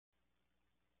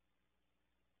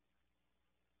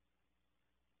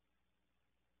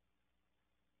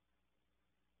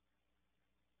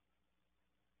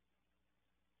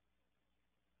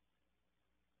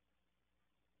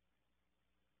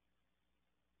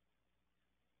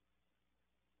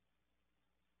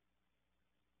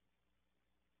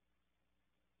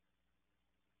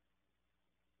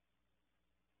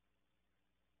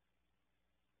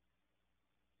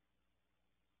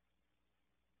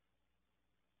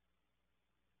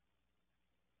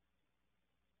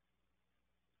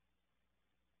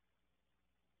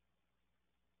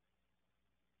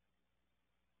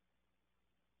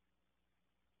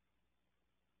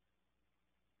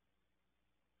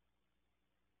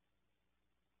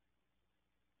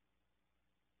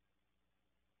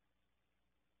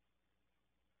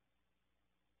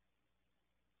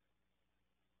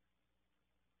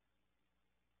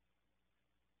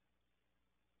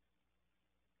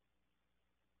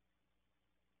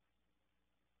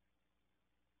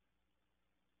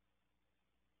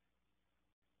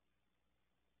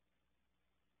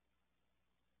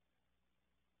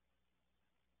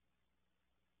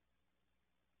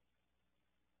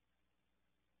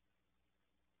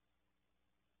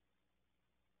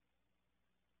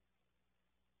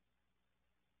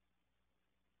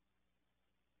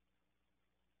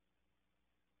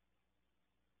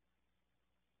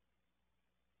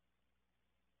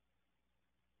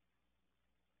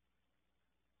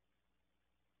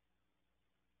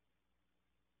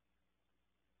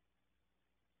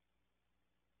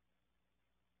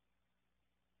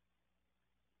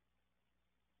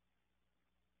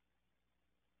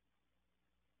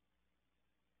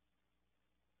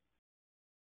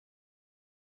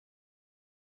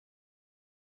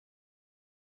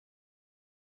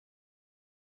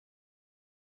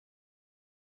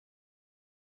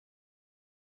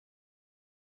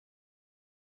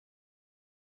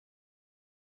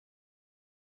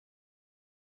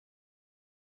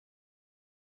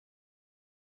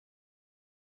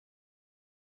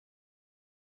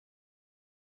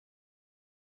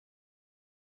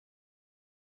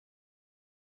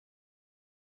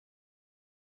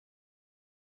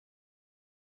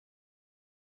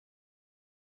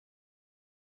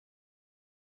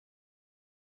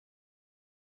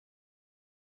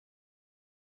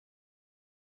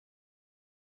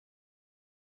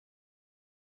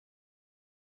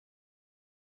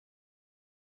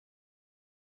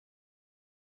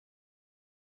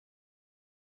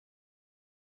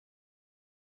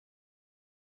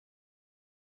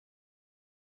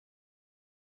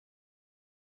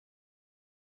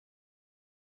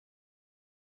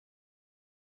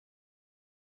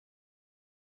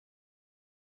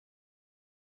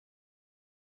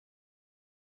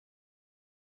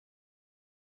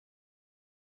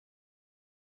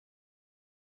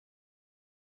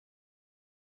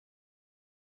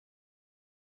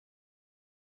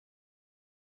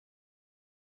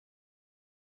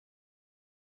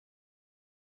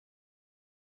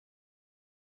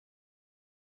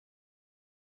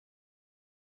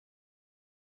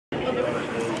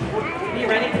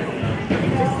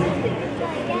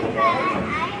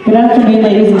afternoon,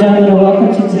 ladies and gentlemen, and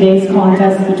welcome to today's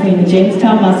contest between the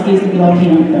Jamestown Muskies and the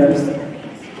Panthers.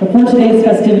 Before today's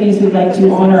festivities, we'd like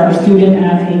to honor our student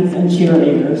athletes and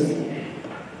cheerleaders.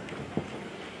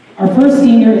 Our first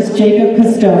senior is Jacob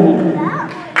Castona.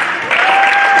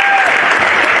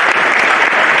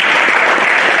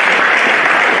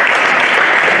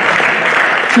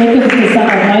 Jacob is the son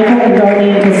of Michael and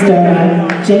Darlene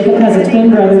Castona. Jacob has a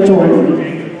twin brother, Jordan.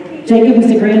 Jacob is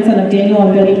the grandson of Daniel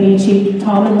and Betty Beachy,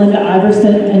 Tom and Linda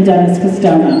Iverson, and Dennis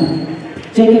Castona.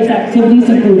 Jacob's activities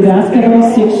include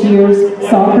basketball 6 years,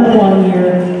 soccer 1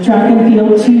 year, track and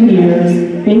field 2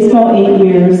 years, baseball 8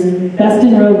 years, best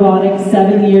in robotics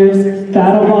 7 years,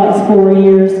 BattleBots 4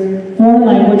 years, foreign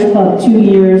language club 2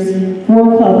 years,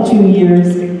 4 club 2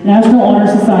 years, National Honor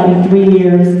Society 3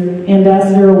 years,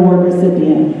 Ambassador Award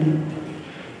recipient.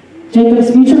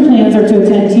 Jacob's future plans are to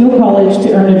attend Teal College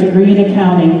to earn a degree in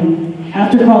accounting.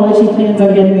 After college, he plans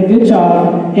on getting a good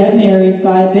job, get married,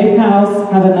 buy a big house,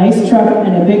 have a nice truck,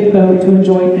 and a big boat to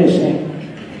enjoy fishing.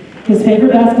 His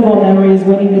favorite basketball memory is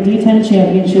winning the D10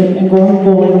 championship and going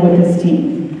bowling with his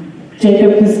team.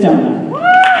 Jacob Castona.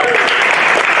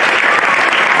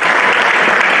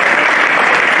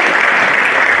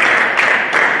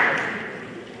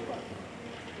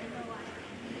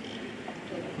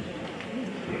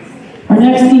 Our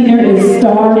next senior is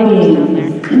Star Bean.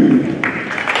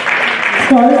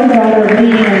 Star is the daughter of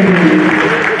Lee and Lee.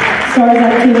 Star's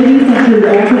activities include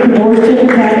Entrepreneurship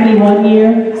Academy 1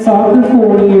 year, soccer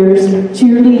 4 years,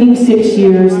 cheerleading 6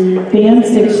 years, band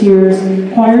 6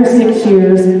 years, choir 6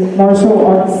 years, martial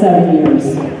arts 7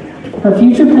 years. Her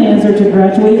future plans are to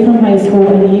graduate from high school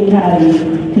and the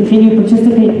academy, continue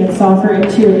participating in soccer and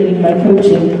cheerleading by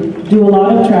coaching, do a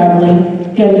lot of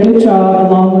traveling, get a good job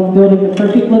along with building the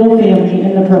perfect little family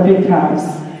in the perfect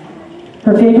house.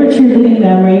 Her favorite cheerleading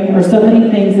memory are so many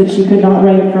things that she could not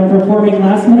write, from performing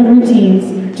last-minute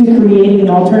routines to creating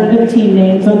alternative team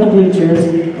names on the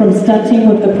bleachers, from stunting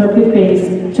with the perfect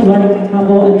base to learning to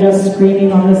tumble and just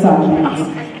screaming on the sidelines.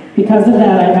 Because of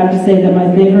that, I have to say that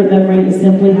my favorite memory is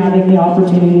simply having the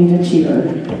opportunity to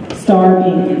cheer. Star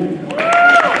Bean.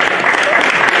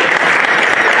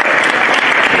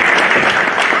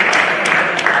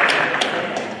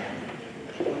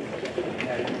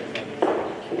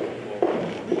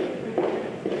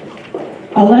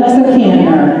 Alexa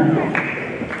Cantor.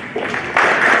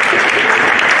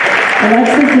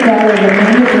 Alexa is the daughter of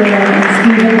Amanda Graham and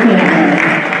Stephen Cantor.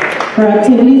 Her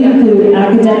activities include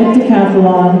academic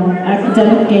decathlon,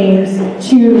 academic games,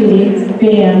 cheerleading,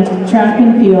 band, track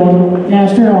and field,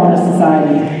 National Honor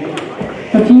Society.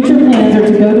 Her future plans are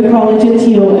to go to college at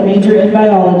Teal and major in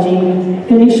biology,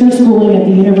 finish her schooling at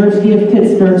the University of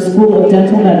Pittsburgh School of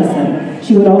Dental Medicine.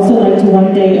 She would also like to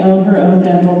one day own her own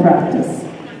dental practice.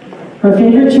 Her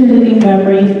favorite cheerleading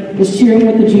memory is cheering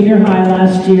with the junior high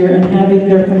last year and having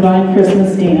their combined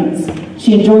Christmas dance.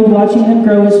 She enjoyed watching them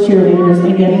grow as cheerleaders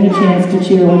and getting a chance to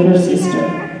cheer with her sister.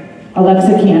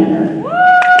 Alexa Cantor.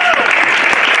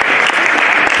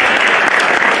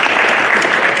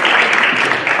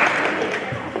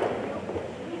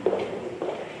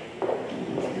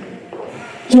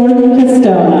 Jordan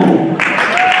Castona.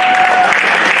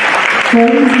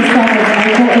 Jordan is the son of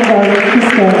Michael and Darlene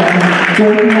Castona.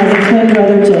 Jordan has a twin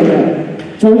brother,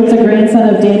 Jacob. Jordan's a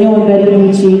grandson of Daniel and Betty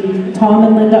Beachy, Tom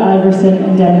and Linda Iverson,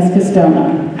 and Dennis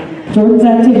Castona. Jordan's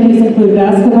activities include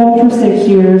basketball for 6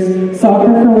 years,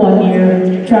 soccer for 1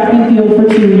 year, track and field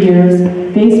for 2 years,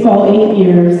 baseball 8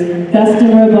 years, best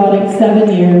in robotics 7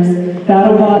 years,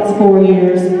 BattleBots 4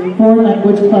 years, foreign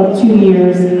language club 2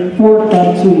 years, 4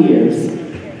 club 2 years.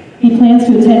 He plans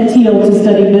to attend Teal to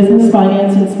study business,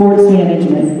 finance, and sports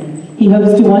management. He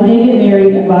hopes to one day get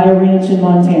married and buy a ranch in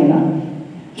Montana.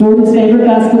 Jordan's favorite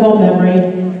basketball memory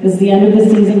is the end of the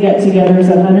season get-togethers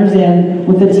at Hunter's Inn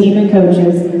with the team and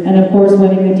coaches, and of course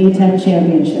winning the D10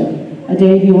 championship, a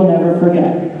day he will never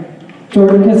forget.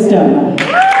 Jordan Castona.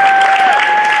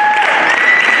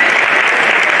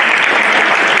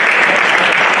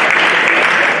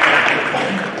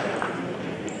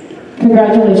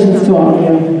 Congratulations to all of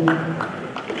you.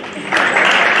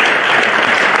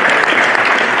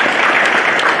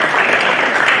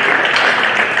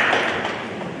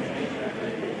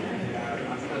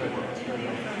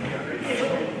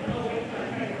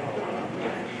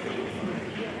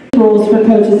 Rules for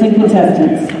coaches and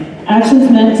contestants. Actions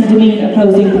meant to demean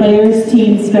opposing players,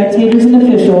 teams, spectators, and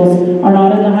officials are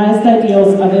not in the highest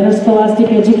ideals of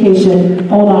interscholastic education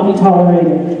and will not be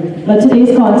tolerated. Let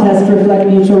today's contest reflect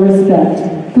mutual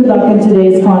respect. Good luck in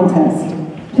today's contest.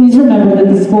 Please remember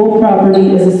that the school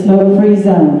property is a smoke-free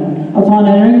zone. Upon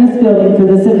entering this building for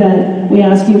this event, we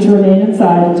ask you to remain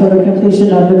inside until the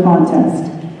completion of the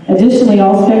contest. Additionally,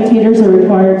 all spectators are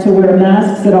required to wear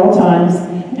masks at all times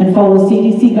and follow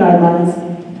CDC guidelines.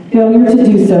 Failure to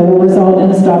do so will result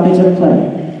in a stoppage of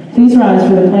play. Please rise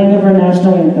for the playing of our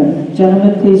national anthem.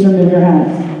 Gentlemen, please remove your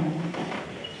hats.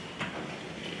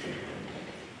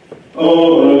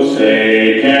 Oh,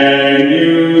 say, can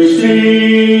you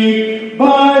see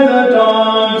by the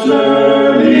dawn's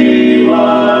early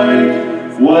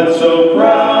light what so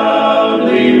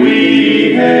proudly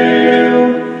we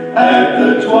hailed at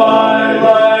the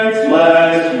twilight's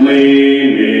last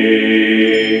gleaming,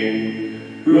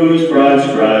 whose broad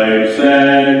stripes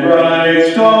and bright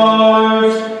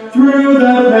stars through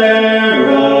the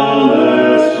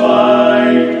perilous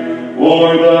fight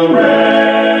o'er the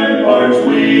ramparts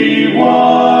we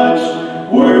watched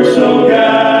were so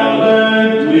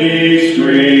gallantly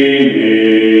streaming,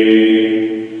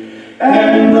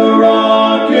 and the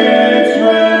rocket's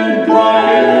red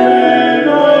glided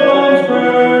bombs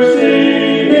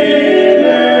bursting in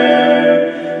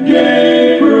air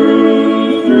gave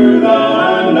proof through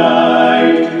the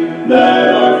night that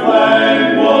our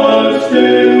flag was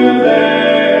still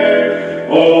there.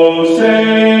 Oh,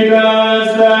 say does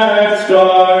that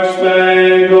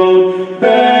star-spangled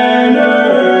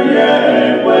banner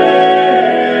yet wave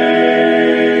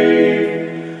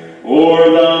o'er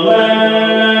the land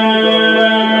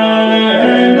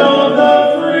of the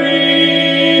free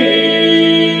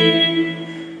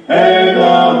and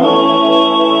the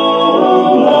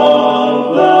home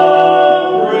of the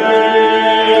brave?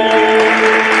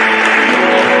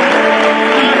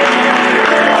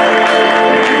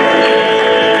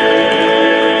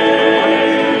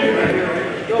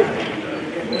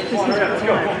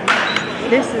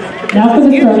 Now for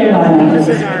the starting lineup. This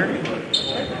is our,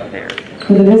 there.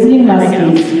 For the visiting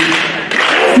Muskies,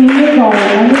 senior guard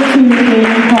number 2,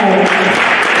 Daniel Park.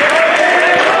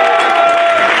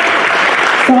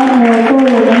 Sophomore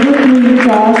forward number 3,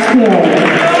 Josh Hill.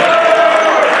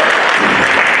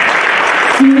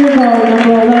 Senior guard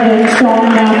number 11, Sean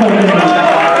McElhaney.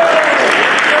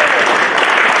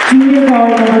 Junior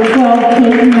guard number 12,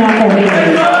 Peyton McElhaney.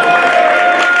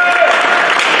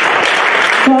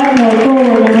 Sophomore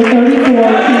forward number 34,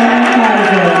 Cameron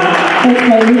Kaiser. Coached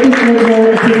by Lucas Ridger,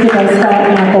 assisted by Scott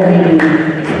McElhaney.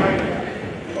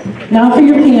 Now for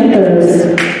your Panthers.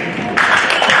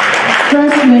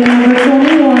 Freshman number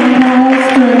 21, Kyle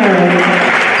Stringer.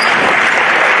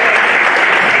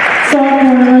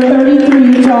 Sophomore number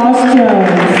 33, Josh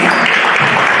Jones.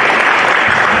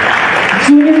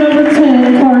 Junior number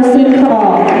 10, Carson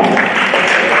Cobb.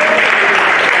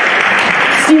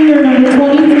 Senior number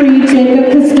 23, Jacob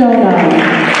Pistona.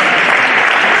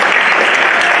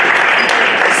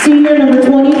 Senior number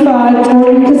 25,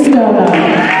 Jordan Pistona.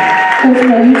 Coached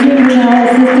by Eugene Brunel,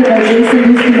 assisted by Jason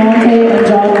Bustamante and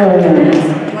John Williams.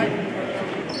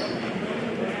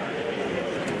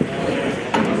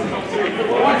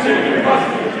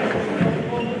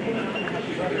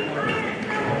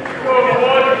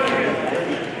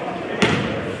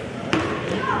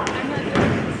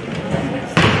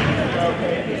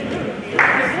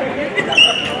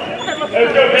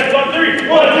 Let's go, hands on 3.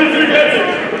 1, 2, 3,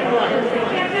 Panthers.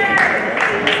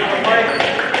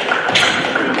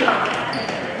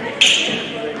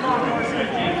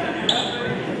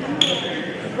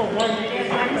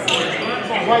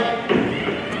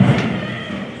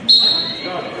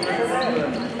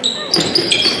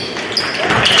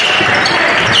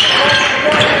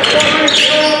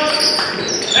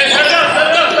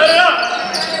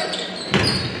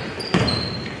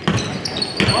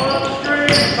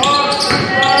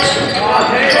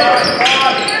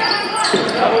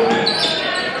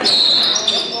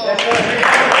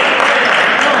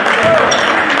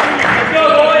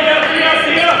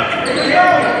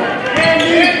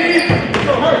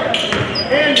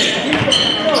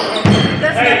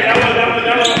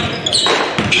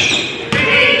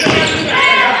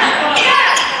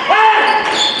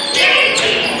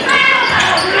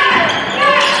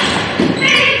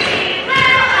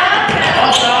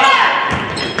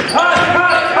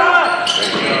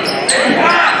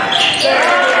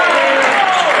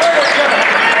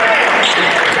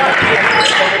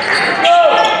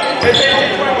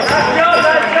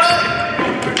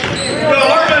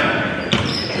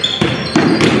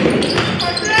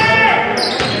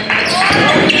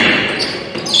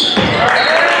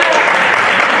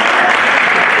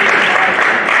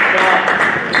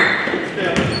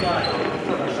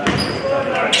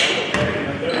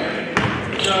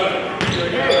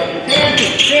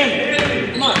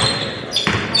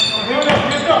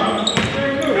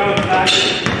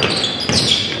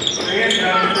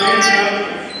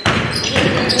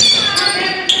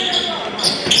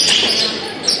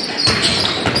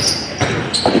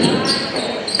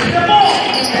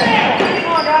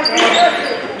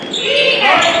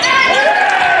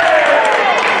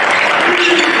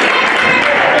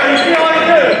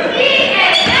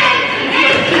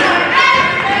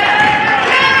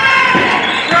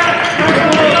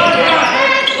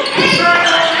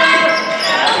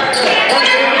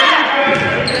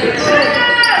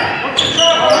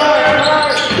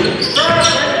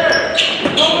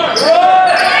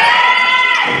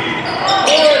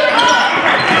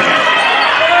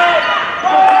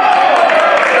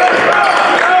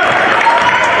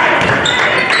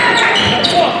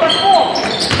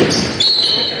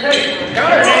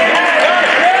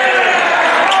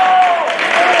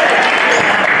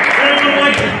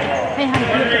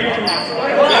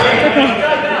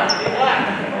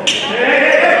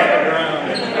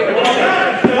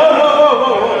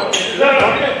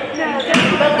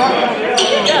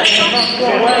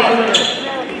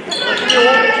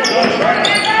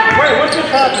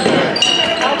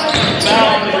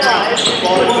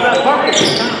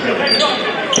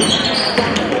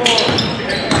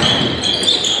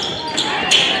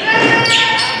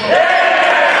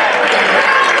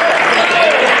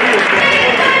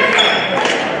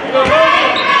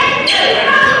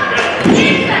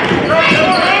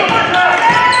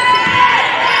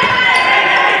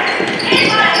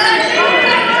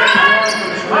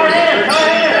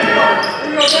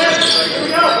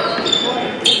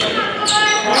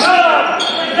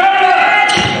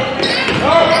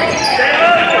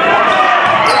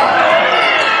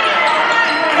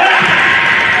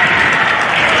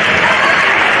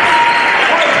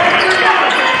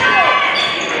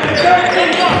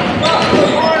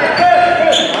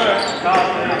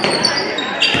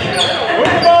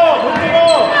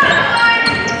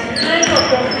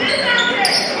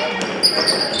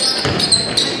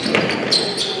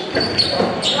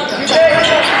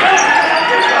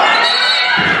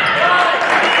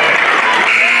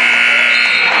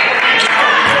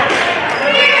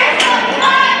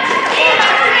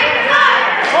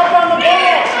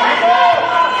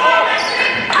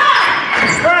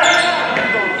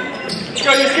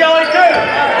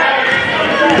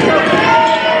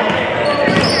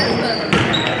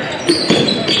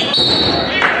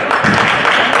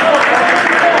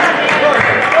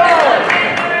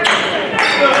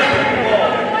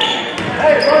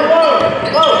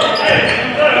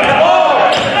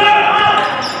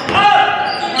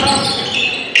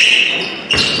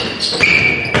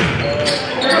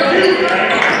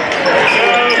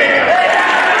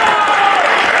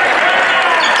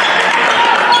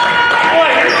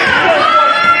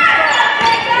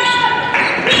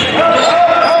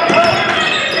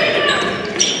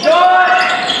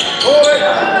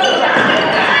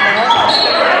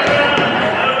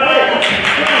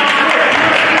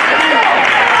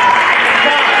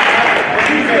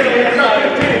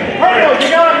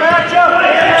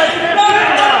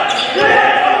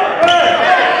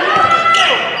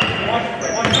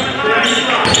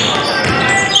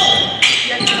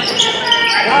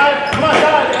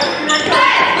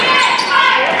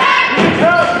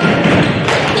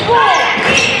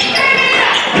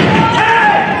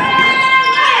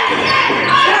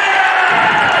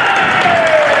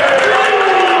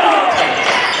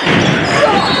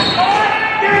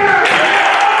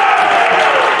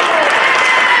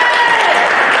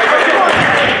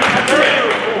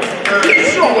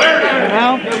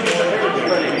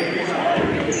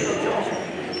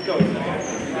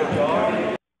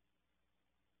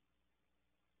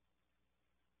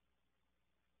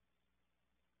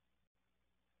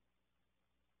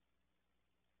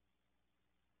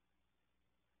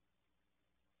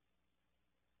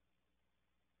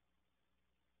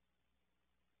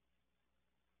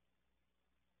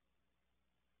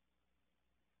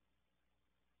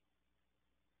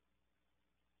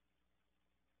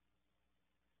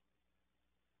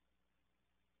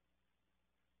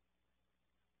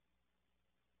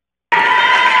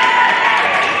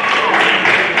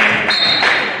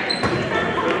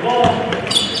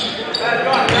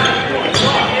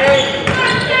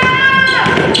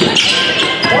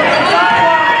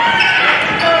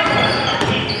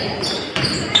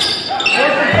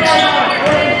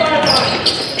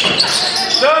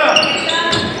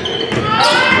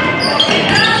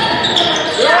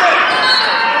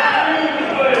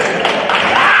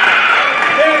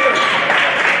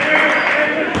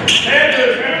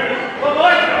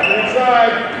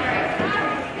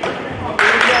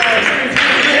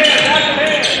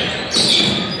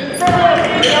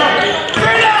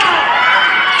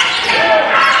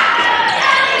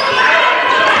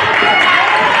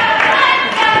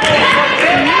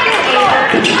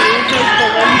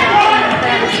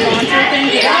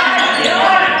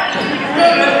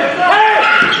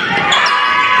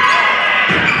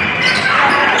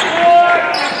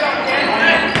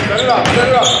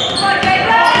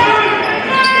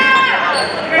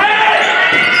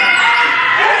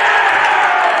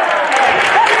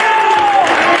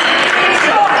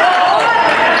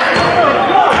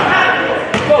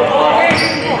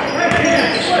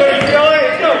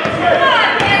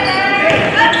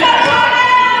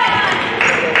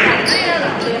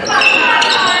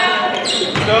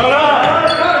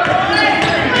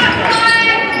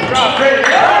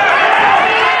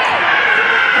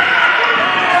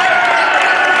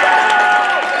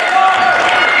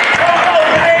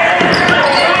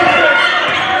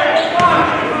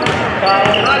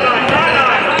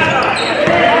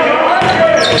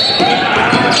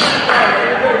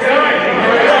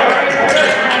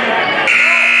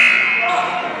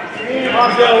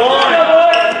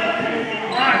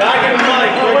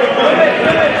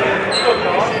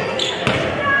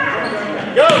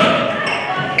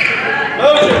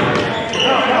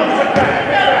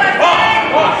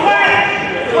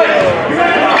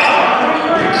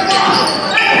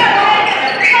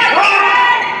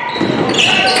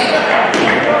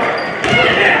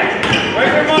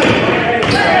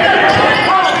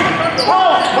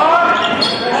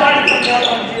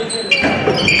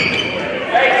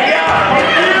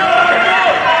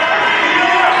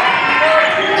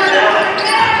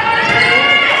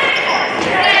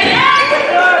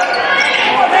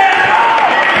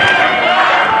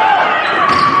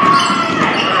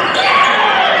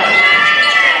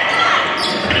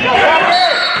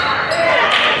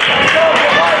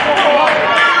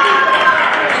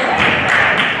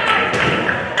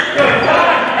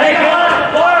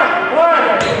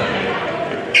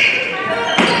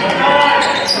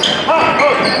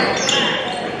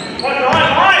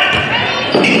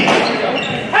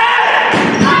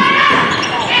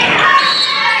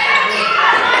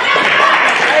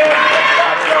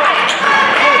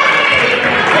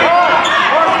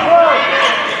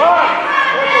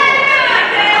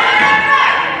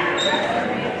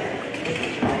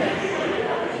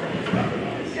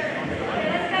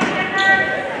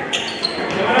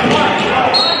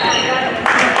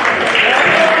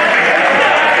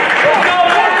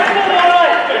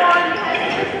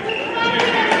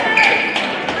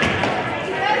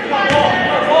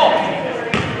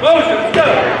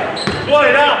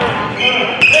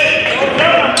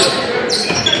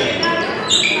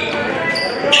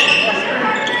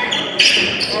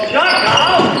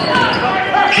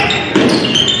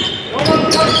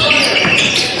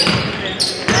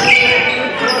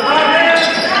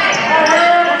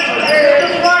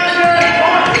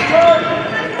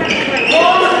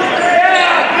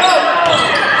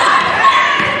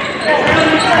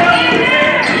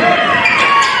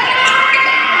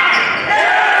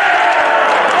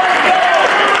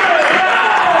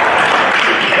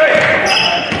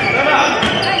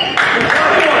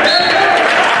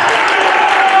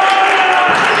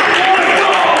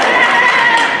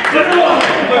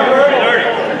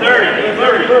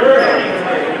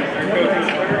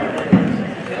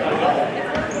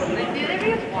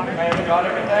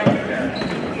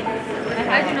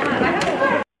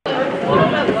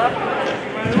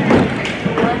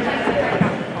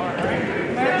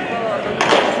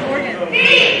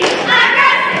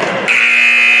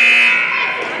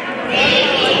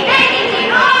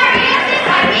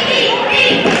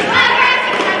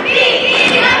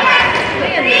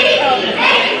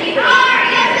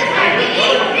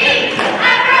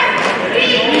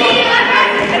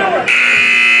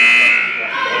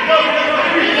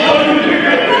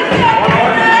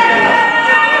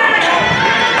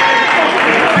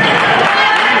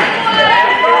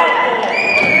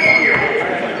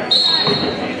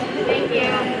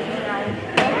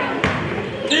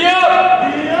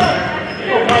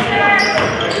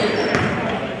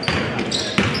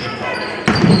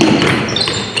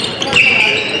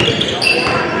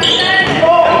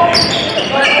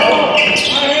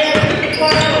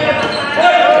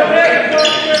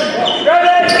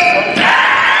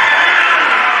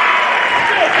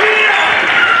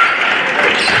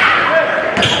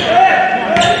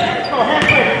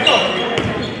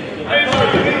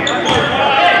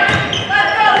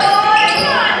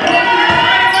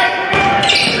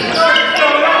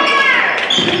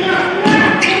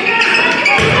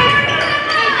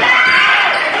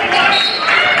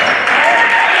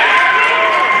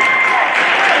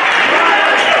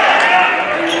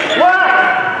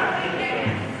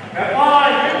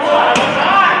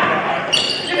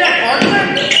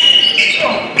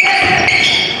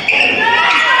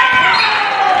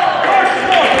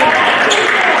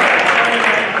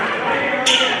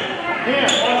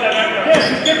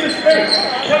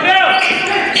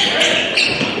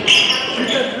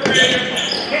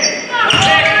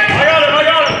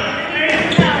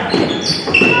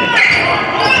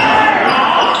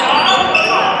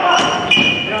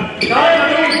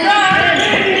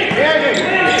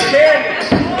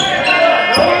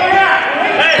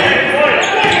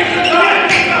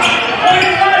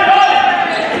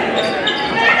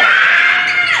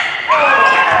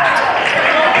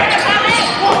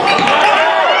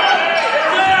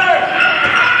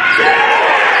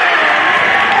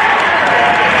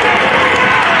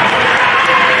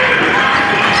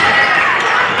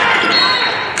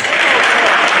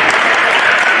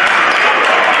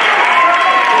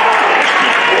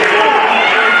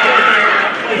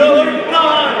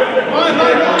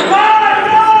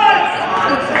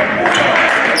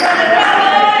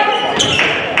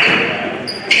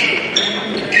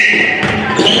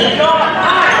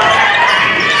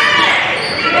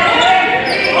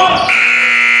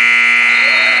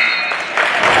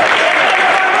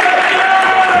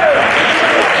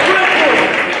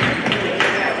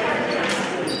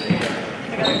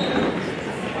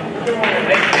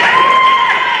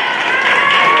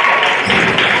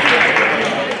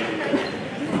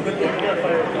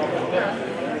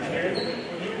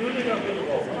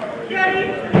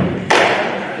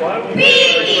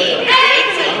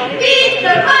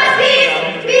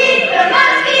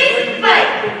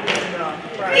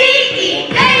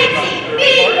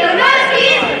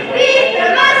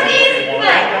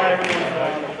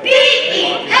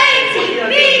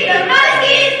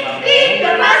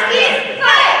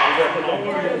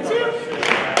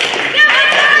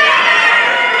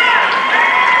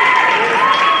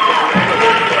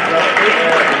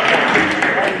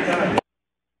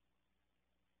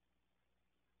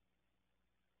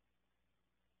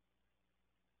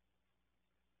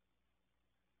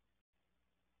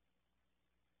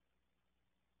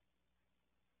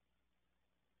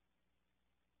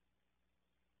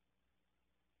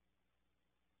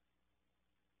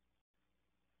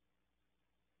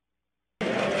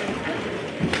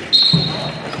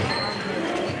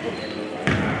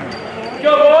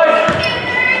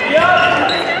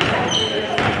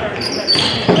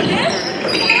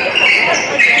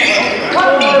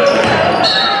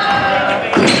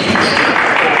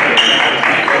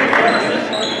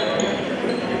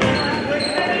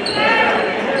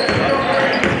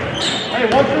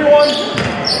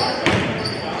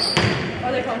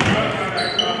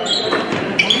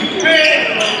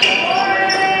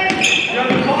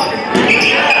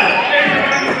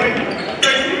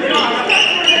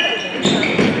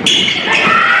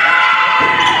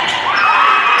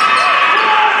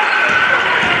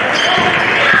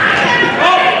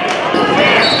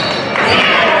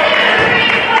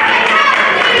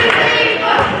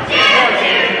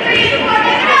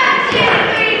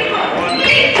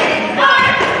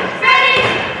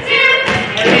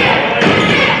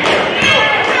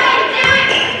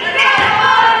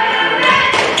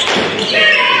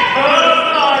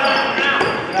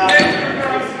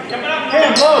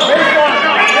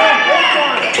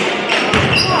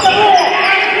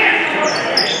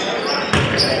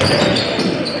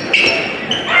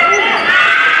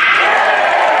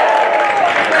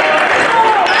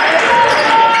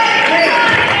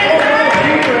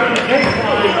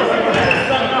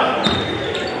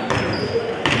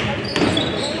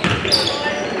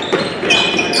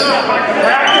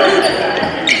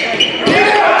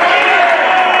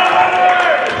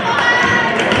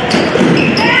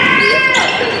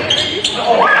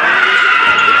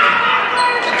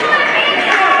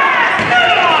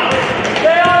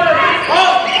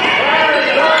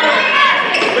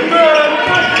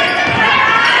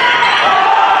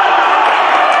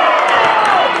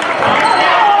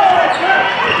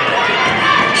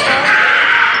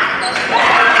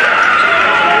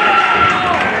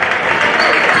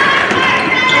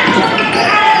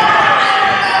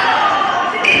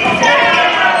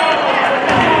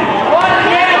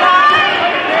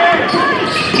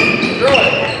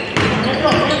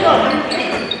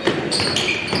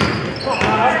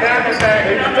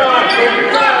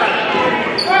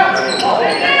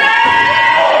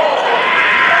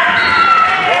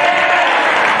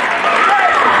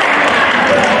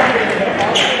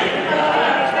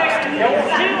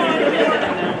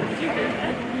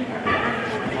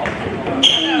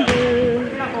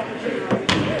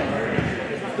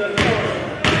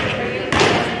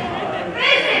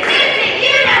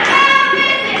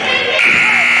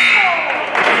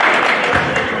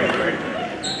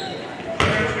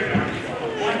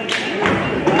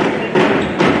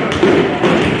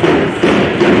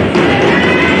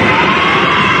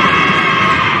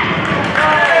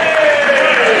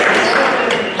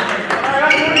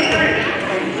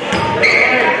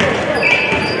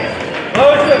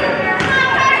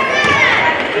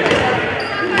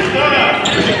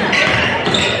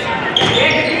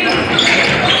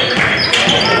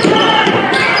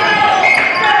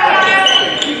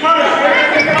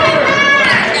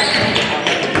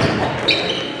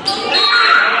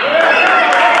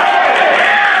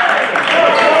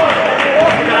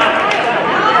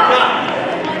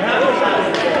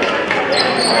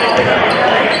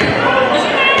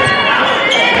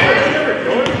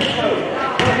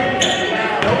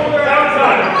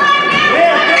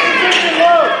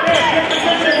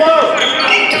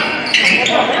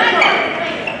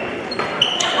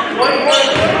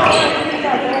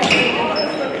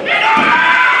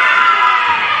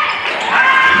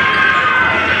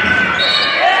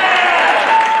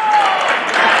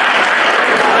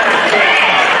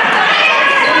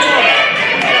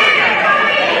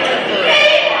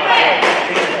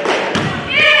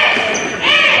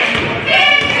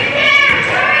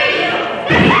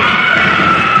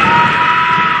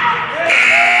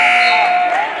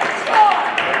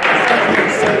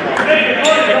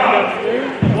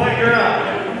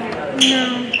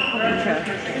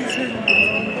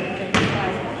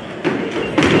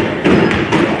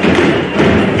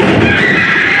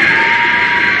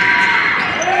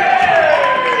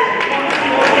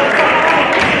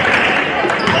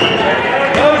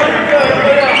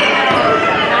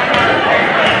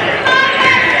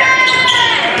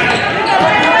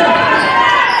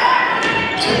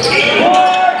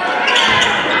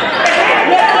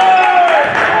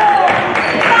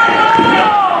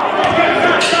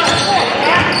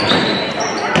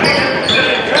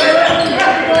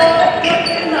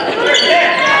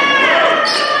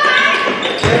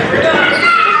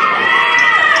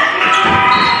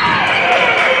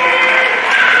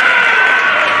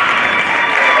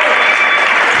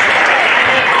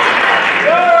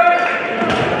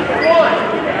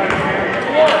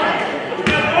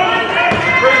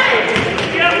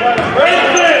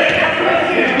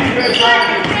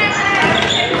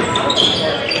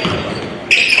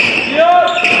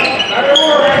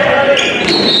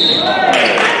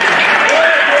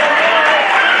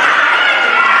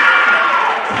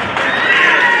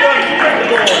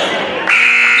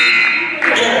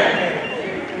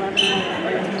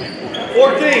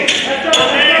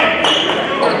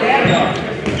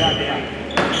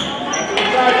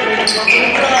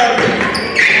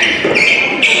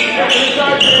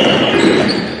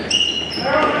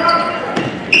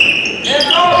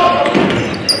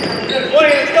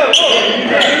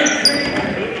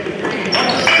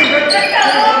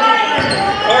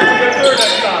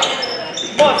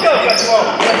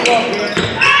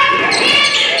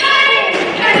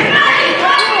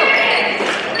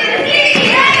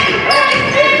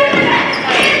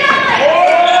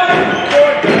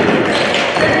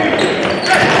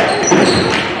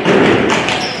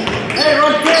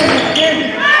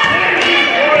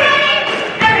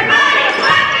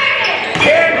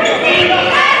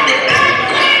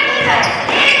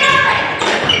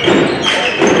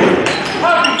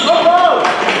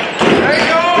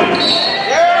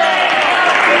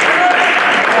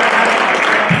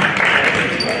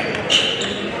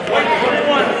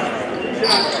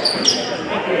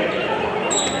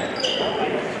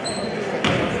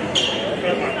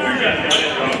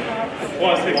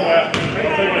 Let's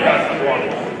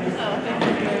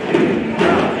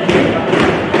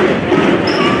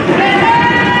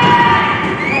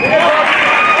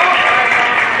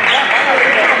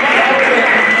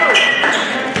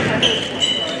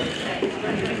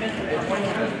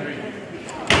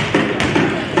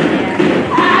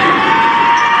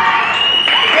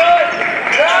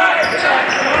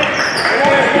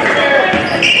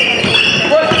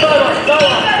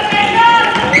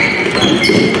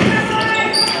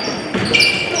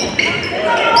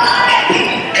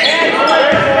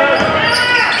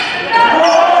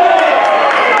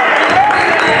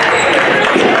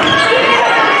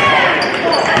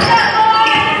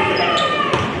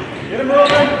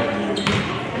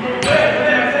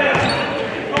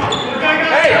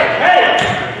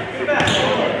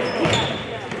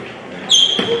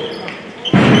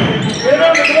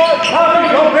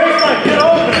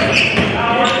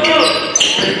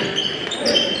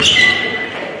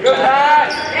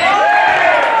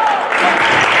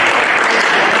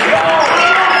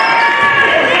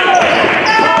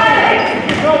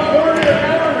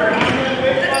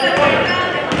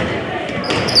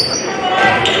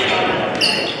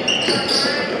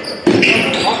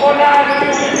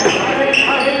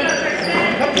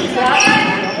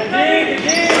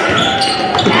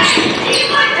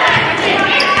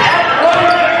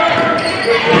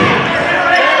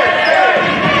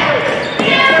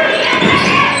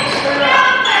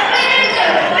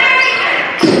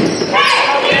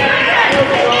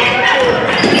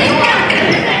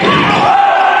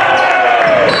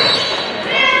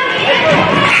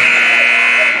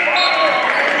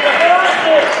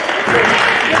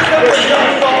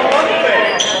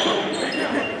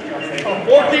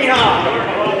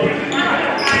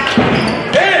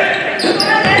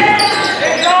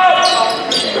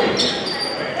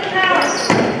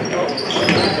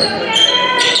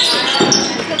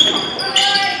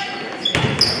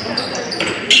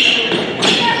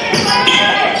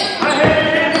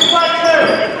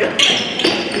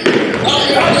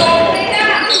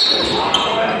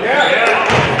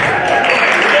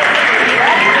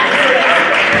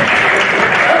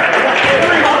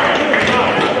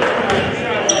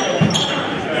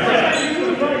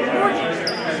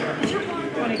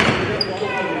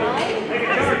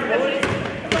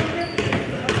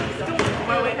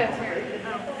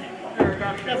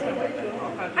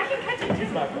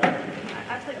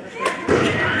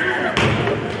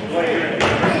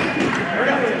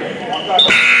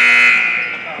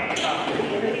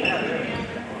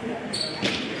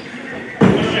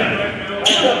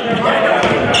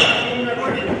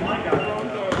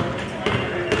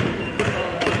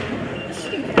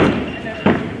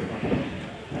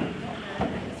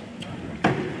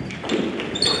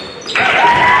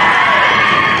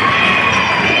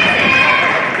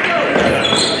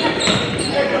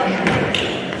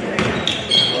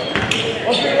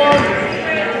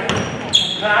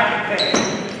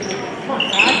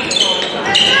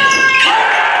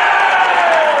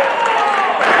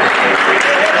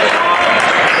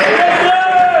go!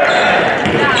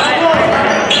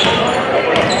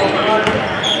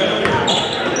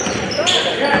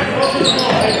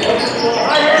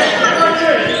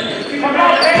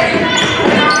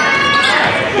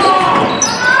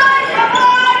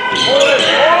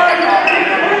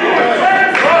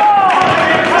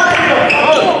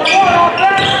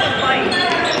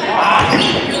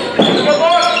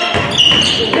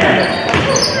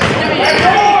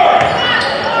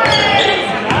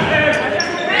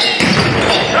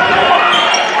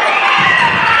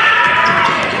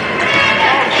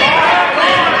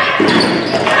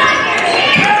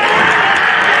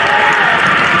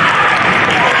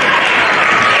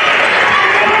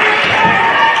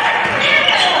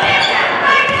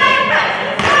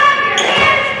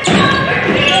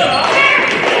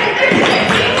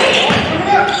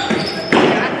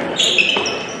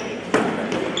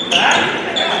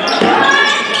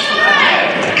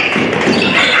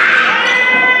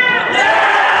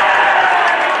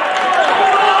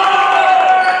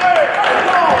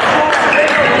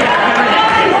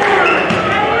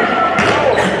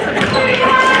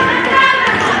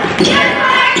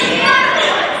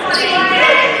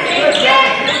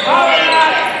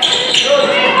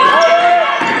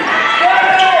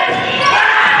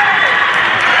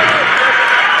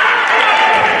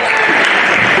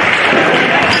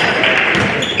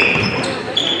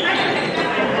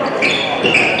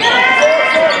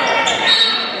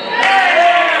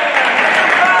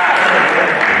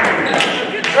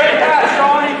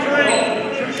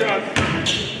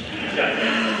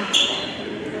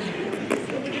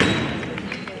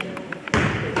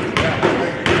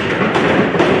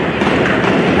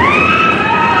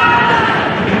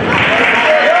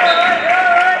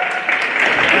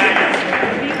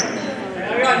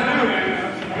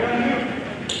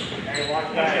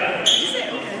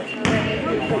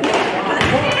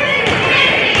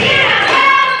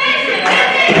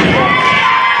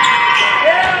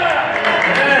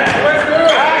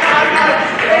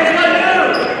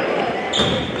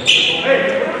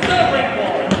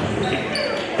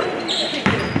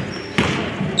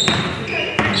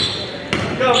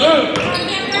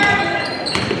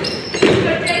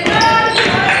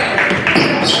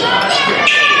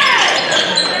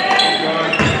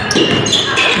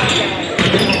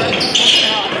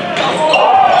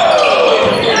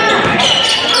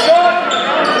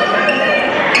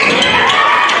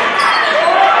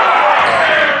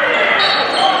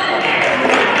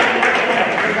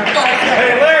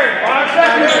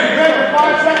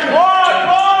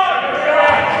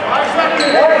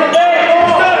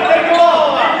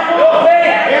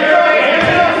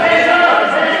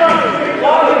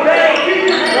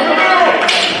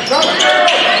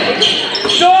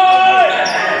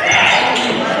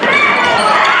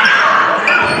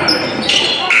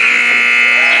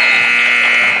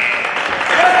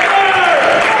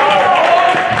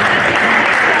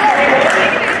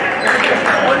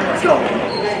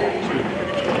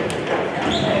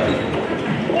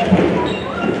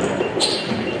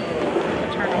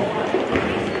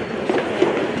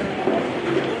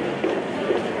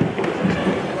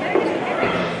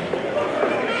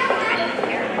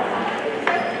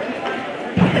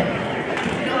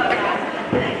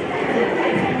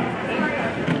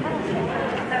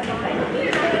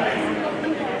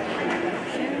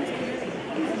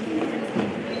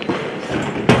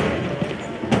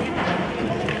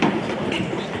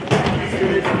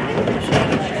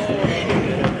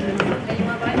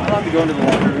 You go into the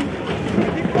locker room.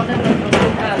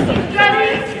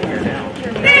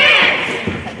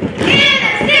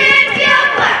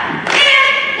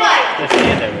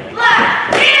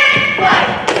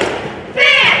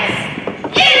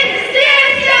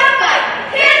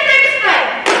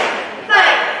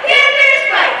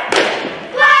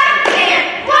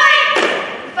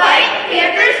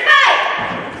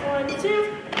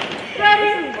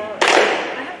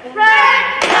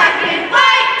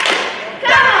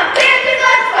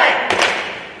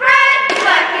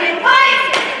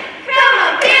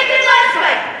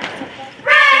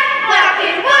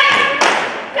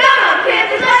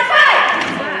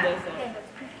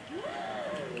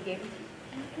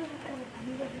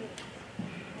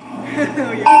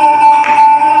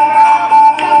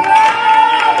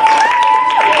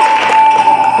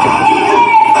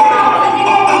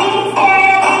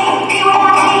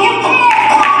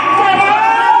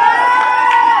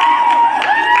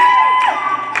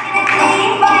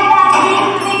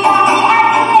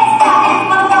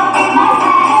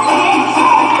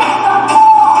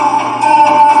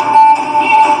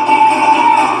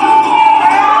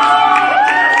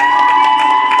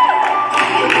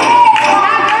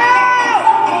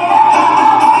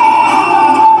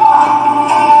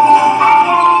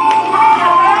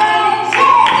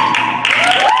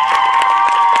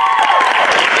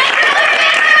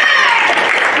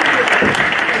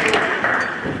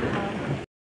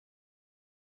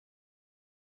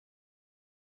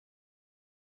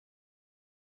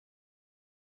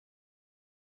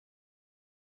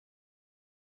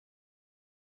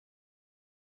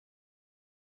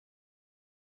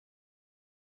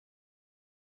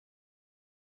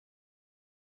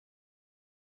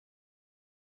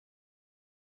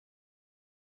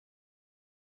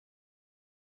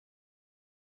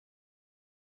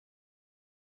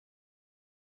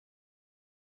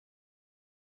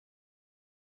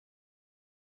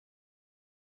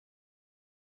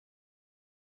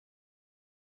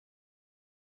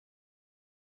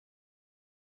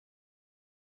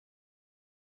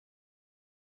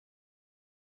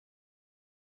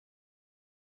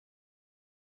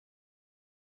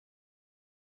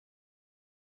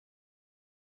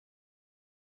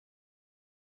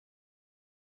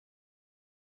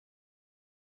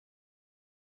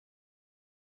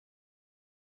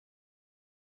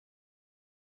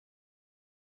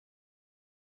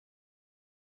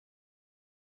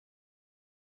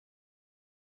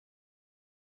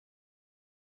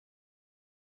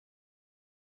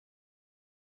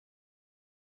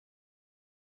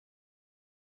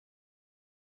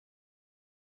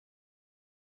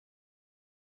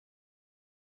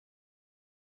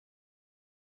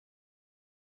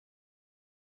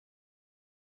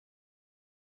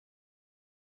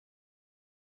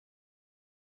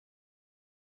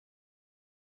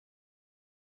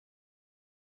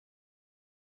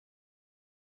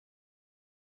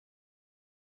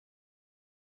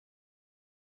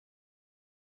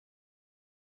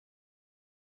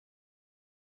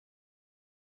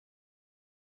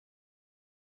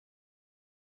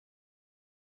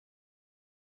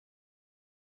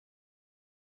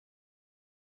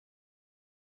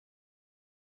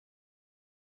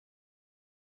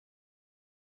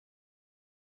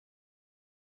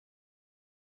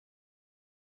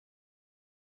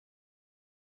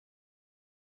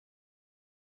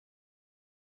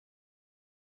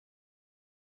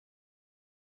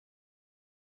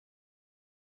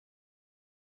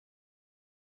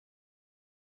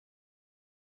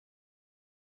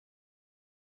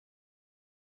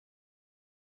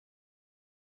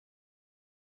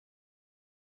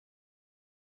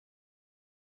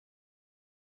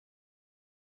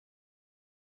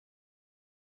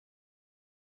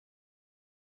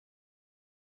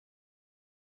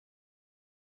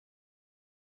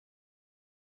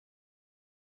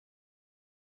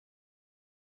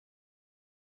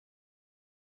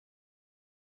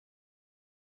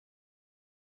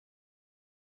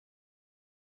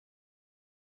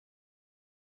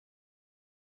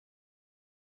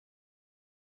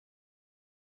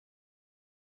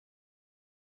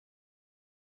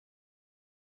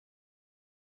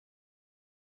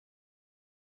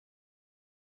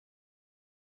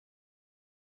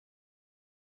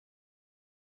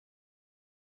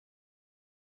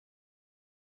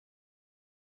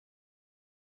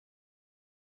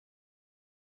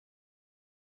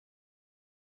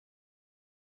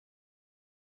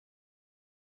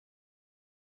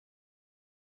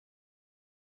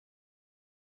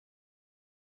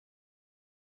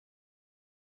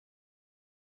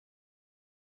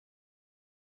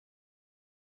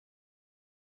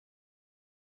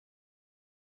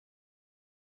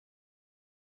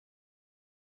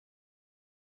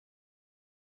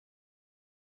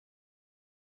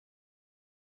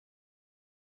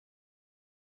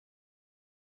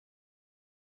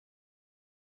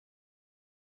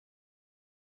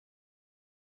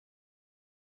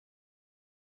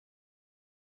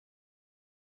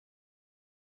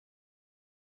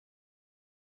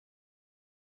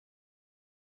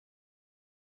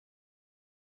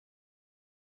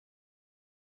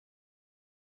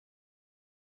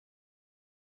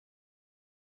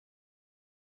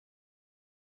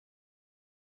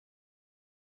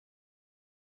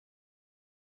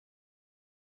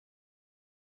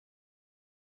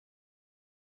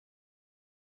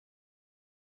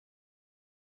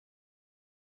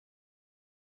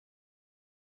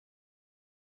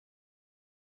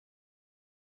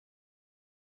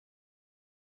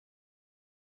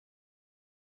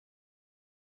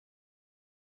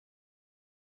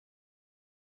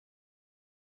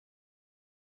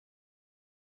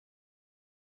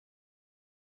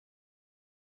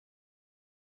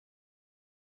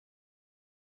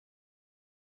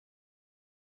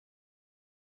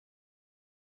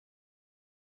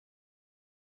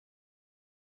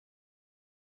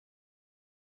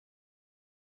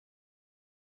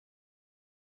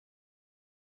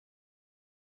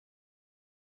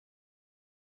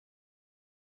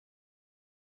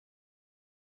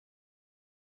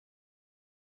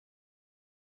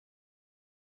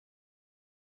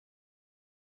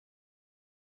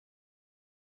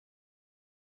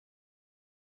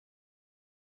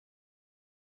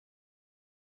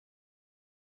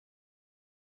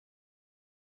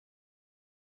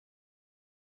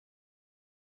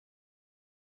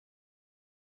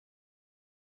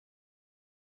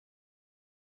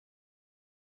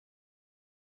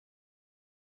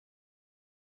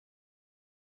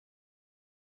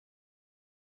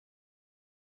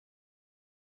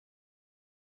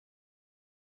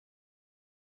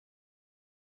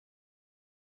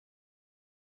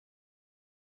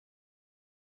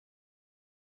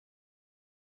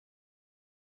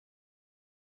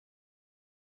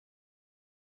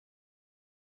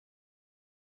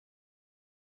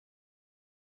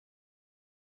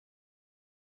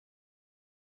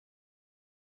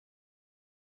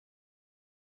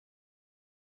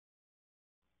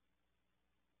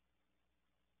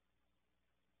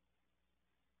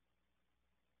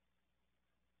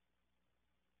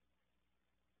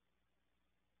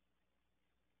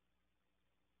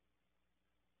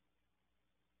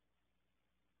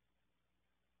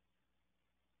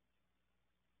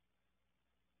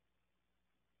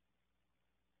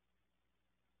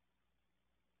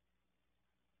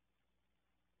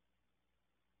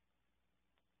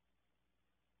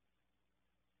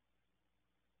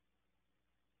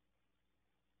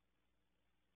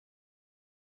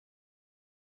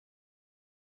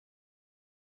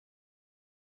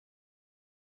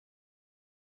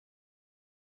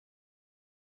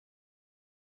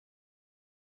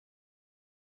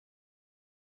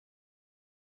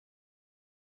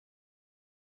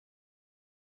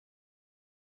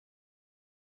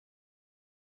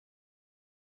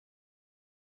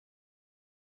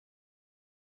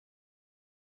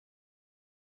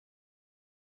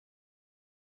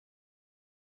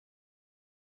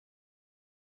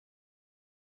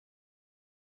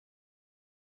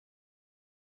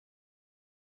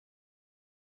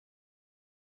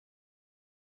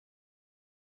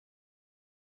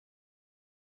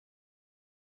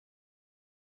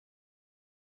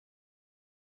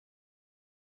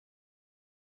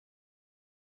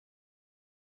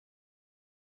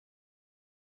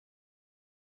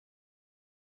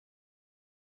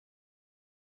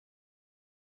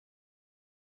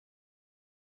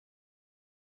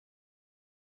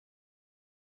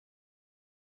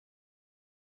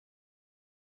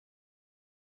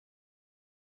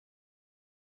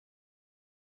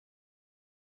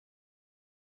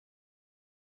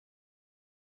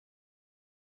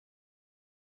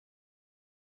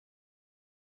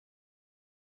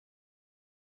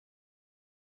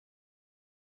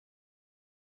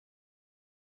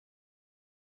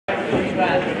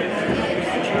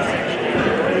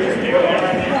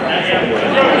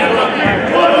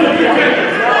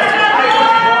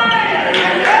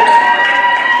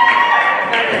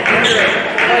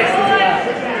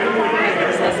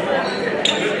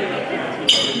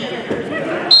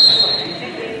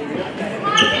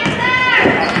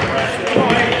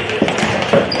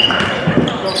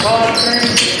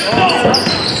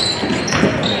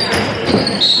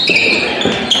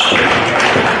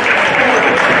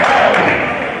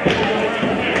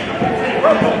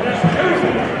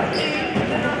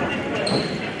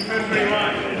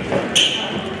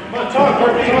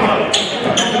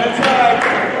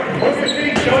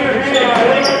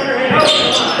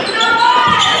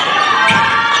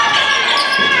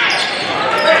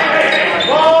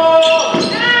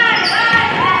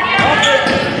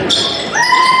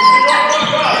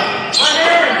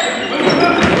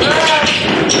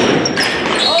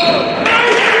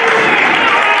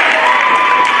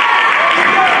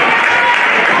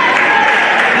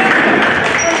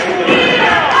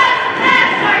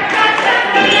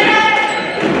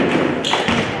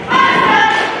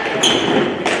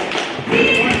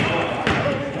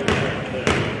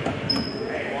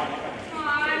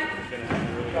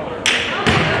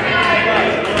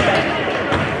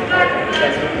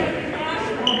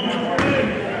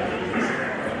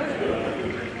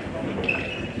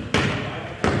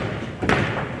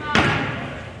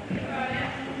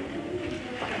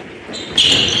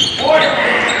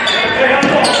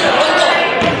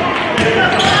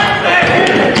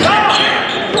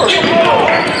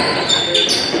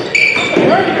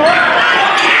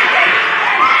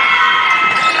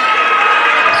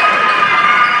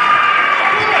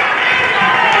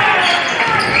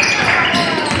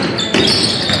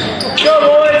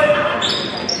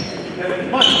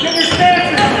 Come on, get your stances.